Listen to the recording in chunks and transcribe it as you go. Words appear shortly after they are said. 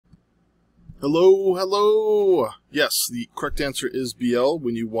Hello, hello! Yes, the correct answer is BL.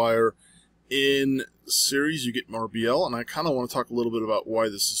 When you wire in series, you get more BL, and I kind of want to talk a little bit about why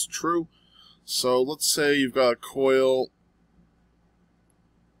this is true. So let's say you've got a coil.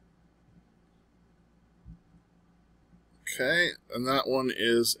 Okay, and that one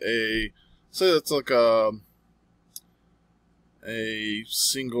is say that's like a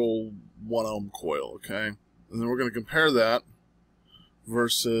single 1 ohm coil, okay? And then we're going to compare that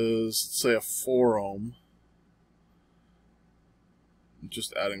versus, say, a 4 ohm.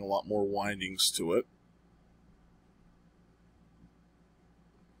 Just adding a lot more windings to it.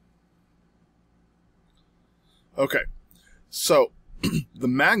 Okay, so the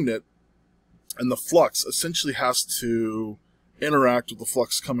magnet and the flux essentially has to interact with the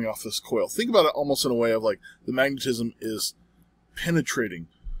flux coming off this coil. Think about it almost in a way of like the magnetism is penetrating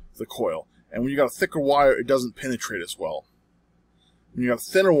the coil. And when you got a thicker wire, it doesn't penetrate as well. When you got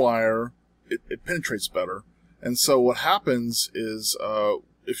a thinner wire, it penetrates better. And so what happens is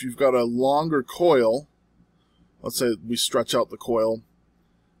if you've got a longer coil, let's say we stretch out the coil,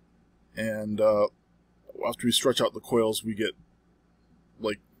 and after we stretch out the coils, we get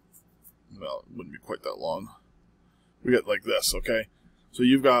like, well, it wouldn't be quite that long. We get like this, okay? So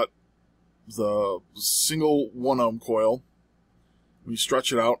you've got the single 1 ohm coil. When you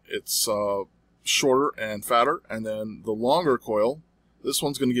stretch it out, it's shorter and fatter. And then the longer coil, this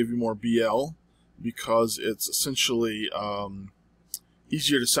one's going to give you more BL because it's essentially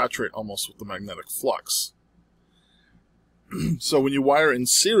easier to saturate almost with the magnetic flux. So when you wire in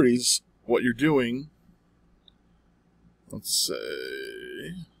series, what you're doing, let's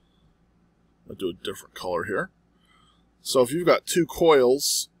say, I'll do a different color here. So if you've got 2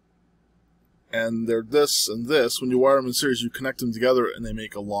 coils and they're this and this, when you wire them in series, you connect them together and they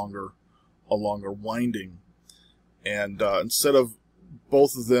make a longer winding. And instead of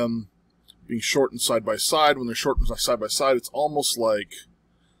both of them being shortened side by side, when they're shortened side by side, it's almost like,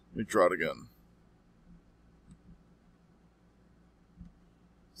 let me draw it again.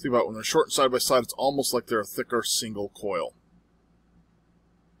 Think about it, when they're shortened side by side, it's almost like they're a thicker single coil.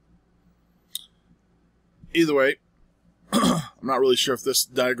 Either way, I'm not really sure if this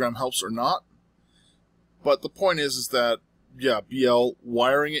diagram helps or not, but the point is that, yeah, BL,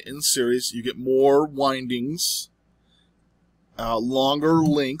 wiring it in series, you get more windings, longer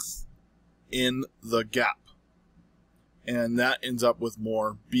length in the gap, and that ends up with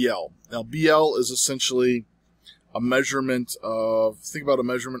more BL. Now, BL is essentially a measurement of, think about a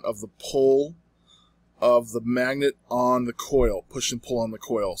measurement of the pull of the magnet on the coil, push and pull on the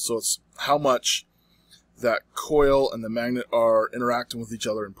coil. So it's how much that coil and the magnet are interacting with each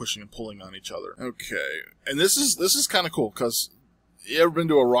other and pushing and pulling on each other. Okay, and this is kind of cool because you ever been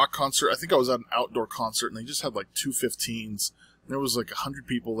to a rock concert? I think I was at an outdoor concert and they just had like 215s. There was like 100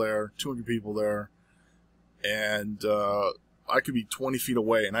 people there, 200 people there, and I could be 20 feet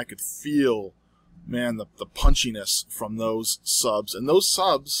away and I could feel, man, the punchiness from those subs. And those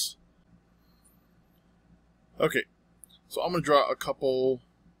subs, okay, so I'm going to draw a couple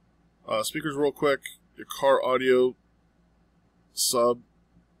speakers real quick. Your car audio sub,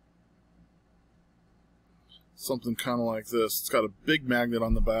 something kind of like this. It's got a big magnet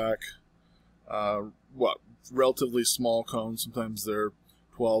on the back, relatively small cones. Sometimes they're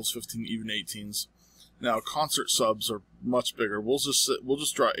 12s, 15, even 18s. Now concert subs are much bigger. We'll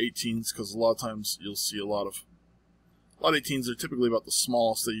just draw 18s because a lot of times you'll see a lot of 18s. They're typically about the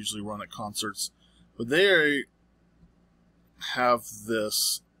smallest they usually run at concerts, but they have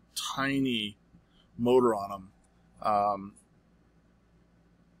this tiny motor on them,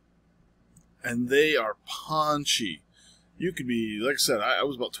 and they are punchy. You could be, like I said, I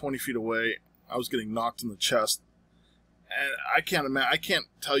was about 20 feet away. I was getting knocked in the chest, and I can't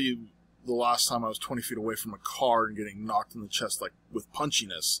tell you the last time I was 20 feet away from a car and getting knocked in the chest like with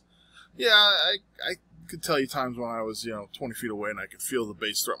punchiness. Yeah, I could tell you times when I was 20 feet away and I could feel the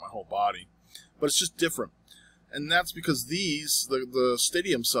bass throughout my whole body, but it's just different, and that's because these the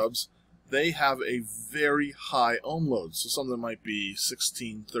stadium subs, they have a very high ohm load. So some of them might be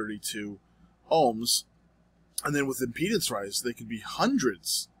 1632 ohms. And then with impedance rise, they could be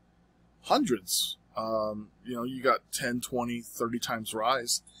hundreds. You got 10, 20, 30 times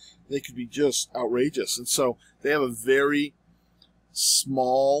rise. They could be just outrageous. And so they have a very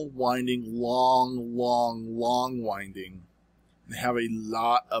small winding, long winding. They have a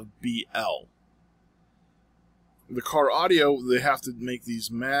lot of BL. The car audio, they have to make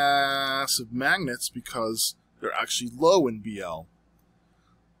these massive magnets because they're actually low in BL.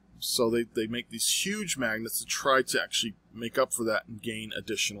 So they make these huge magnets to try to actually make up for that and gain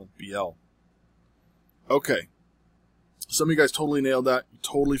additional BL. Okay, Some of you guys totally nailed that. You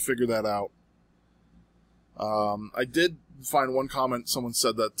totally figured that out. I did find one comment, someone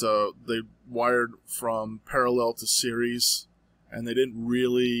said that they wired from parallel to series, and they didn't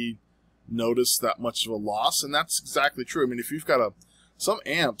really notice that much of a loss, and that's exactly true. I mean, if you've got some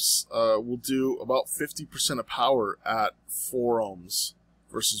amps will do about 50% of power at 4 ohms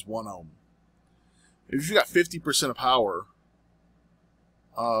versus 1 ohm. If you've got 50% of power,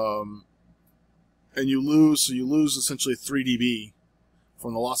 and you lose essentially 3 dB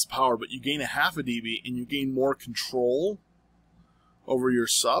from the loss of power, but you gain a half a dB, and you gain more control over your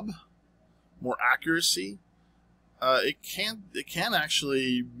sub, more accuracy. It can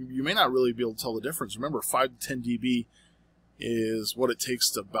actually, you may not really be able to tell the difference. Remember, 5 to 10 dB is what it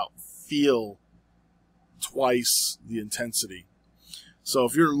takes to about feel twice the intensity. So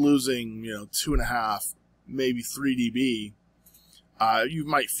if you're losing, 2.5, maybe 3 dB, you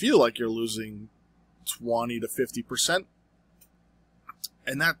might feel like you're losing 20 to 50%,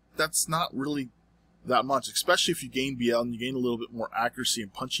 and that's not really that much, especially if you gain BL and you gain a little bit more accuracy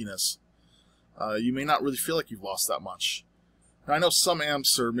and punchiness. You may not really feel like you've lost that much. Now, I know some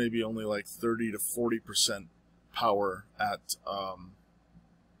amps are maybe only like 30 to 40% power at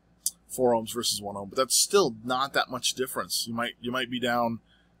 4 ohms versus 1 ohm, but that's still not that much difference. You might be down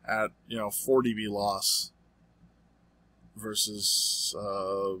at 4 dB loss versus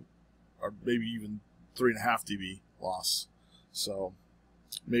or maybe even 3.5 dB loss. So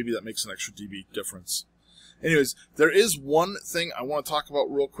maybe that makes an extra dB difference. Anyways, there is one thing I want to talk about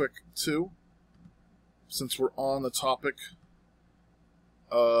real quick too, since we're on the topic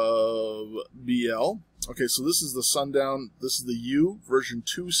of BL. Okay, so this is the Sundown, this is the U version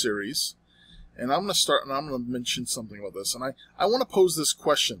 2 series, and I'm going to start and I'm going to mention something about this, and I want to pose this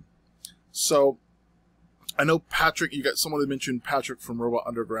question. So I know Patrick, you got someone that mentioned Patrick from Robot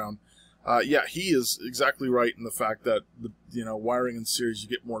Underground. Yeah, he is exactly right in the fact that the wiring in series you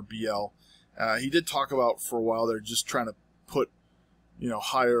get more BL. He did talk about for a while they're just trying to put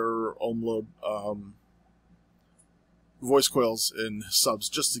higher ohm load voice coils in subs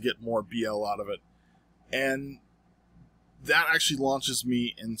just to get more BL out of it. And that actually launches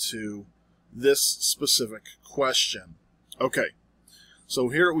me into this specific question. Okay, so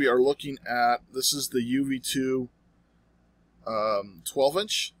here we are looking at, this is the UV2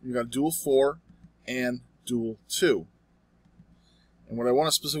 12-inch. You've got dual 4 and dual 2. And what I want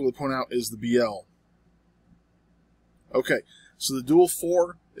to specifically point out is the BL. Okay, so the dual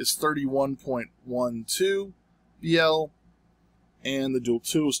 4 is 31.12 BL, and the dual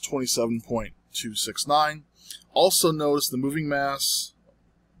 2 is 27.269. Also notice the moving mass.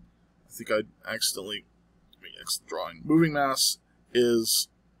 I think I accidentally made X drawing. Moving mass is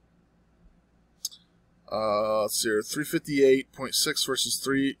let's see here, 358.6 versus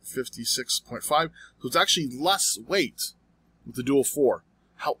 356.5. So it's actually less weight with the dual 4.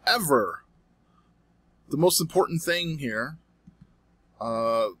 However, the most important thing here,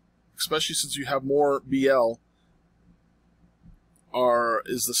 especially since you have more BL,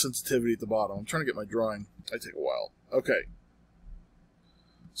 is the sensitivity at the bottom. I'm trying to get my drawing. I take a while. Okay.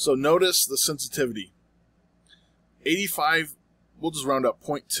 So notice the sensitivity. 85, we'll just round up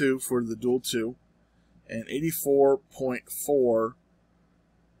 0.2 for the dual 2, and 84.4 for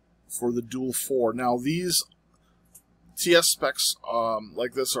the dual 4. Now these TS specs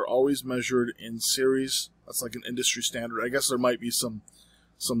like this are always measured in series. That's like an industry standard. I guess there might be some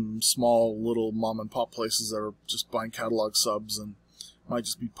small little mom and pop places that are just buying catalog subs and might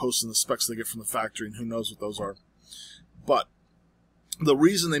just be posting the specs they get from the factory, and who knows what those are. But the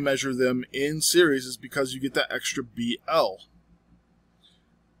reason they measure them in series is because you get that extra BL.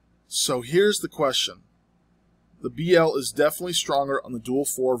 So here's the question. The BL is definitely stronger on the dual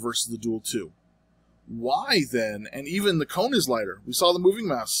 4 versus the dual 2. Why then? And even the cone is lighter. We saw the moving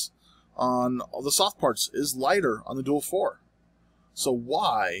mass on all the soft parts is lighter on the dual 4. So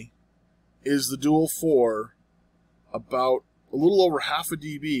why is the dual 4 about a little over half a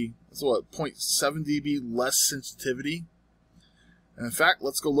dB, that's what, 0.7 dB less sensitivity? And in fact,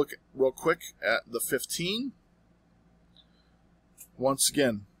 let's go look real quick at the 15. Once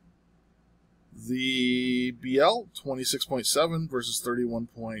again, the BL, 26.7 versus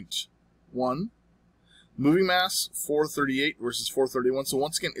 31.1. Moving mass, 438 versus 431. So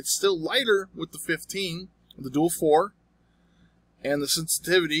once again, it's still lighter with the 15, the dual 4. And the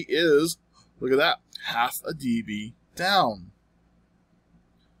sensitivity is, look at that, half a dB down.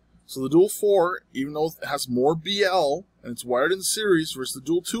 So the dual 4, even though it has more BL, and it's wired in series versus the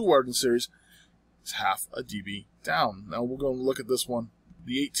dual 2 wired in series, it's half a dB down. Now we'll go and look at this one,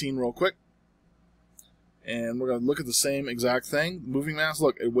 the 18 real quick. And we're going to look at the same exact thing. Moving mass,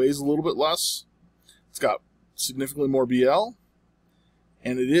 look, it weighs a little bit less. It's got significantly more BL.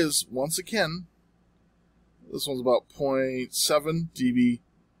 And it is, once again, This one's about 0.7 dB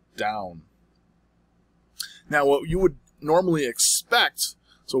down. Now, what you would normally expect,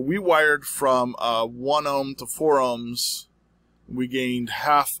 so we wired from 1 ohm to 4 ohms, we gained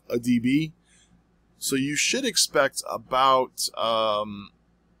half a dB. So you should expect about,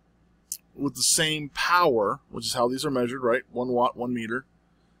 with the same power, which is how these are measured, right? 1 watt, 1 meter.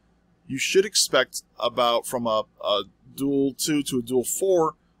 You should expect about, from a dual 2 to a dual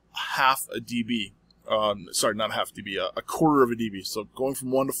 4, half a dB. Sorry, not half a dB, a quarter of a dB. So going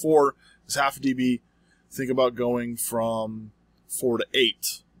from 1 to 4 is half a dB. Think about going from 4 to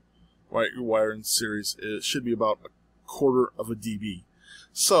 8, right? Your wire in series, it should be about a quarter of a dB.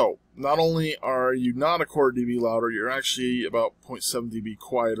 So not only are you not a quarter dB louder, you're actually about 0.7 dB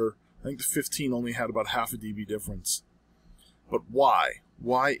quieter. I think the 15 only had about half a dB difference. But why?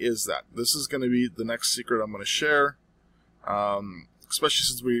 Why is that? This is going to be the next secret I'm going to share. Especially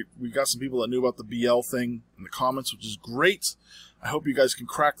since we got some people that knew about the BL thing in the comments, which is great. I hope you guys can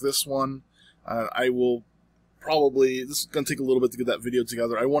crack this one. I will probably, this is going to take a little bit to get that video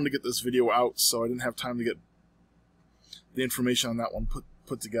together. I wanted to get this video out, so I didn't have time to get the information on that one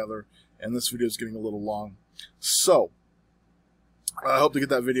put together, and this video is getting a little long. So, I hope to get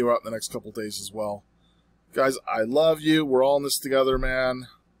that video out in the next couple days as well. Guys, I love you. We're all in this together, man.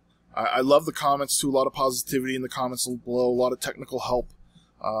 I love the comments, too. A lot of positivity in the comments below. A lot of technical help.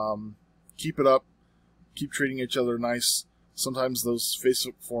 Keep it up. Keep treating each other nice. Sometimes those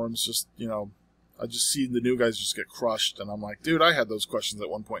Facebook forums just, you know, I just see the new guys just get crushed. And I'm like, dude, I had those questions at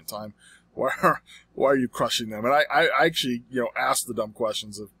one point in time. Why are you crushing them? And I actually, you know, asked the dumb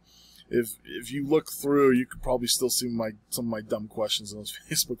questions. If you look through, you could probably still see some of my dumb questions in those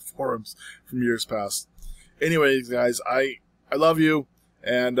Facebook forums from years past. Anyways, guys, I love you.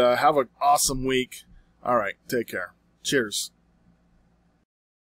 And have an awesome week. All right, take care. Cheers.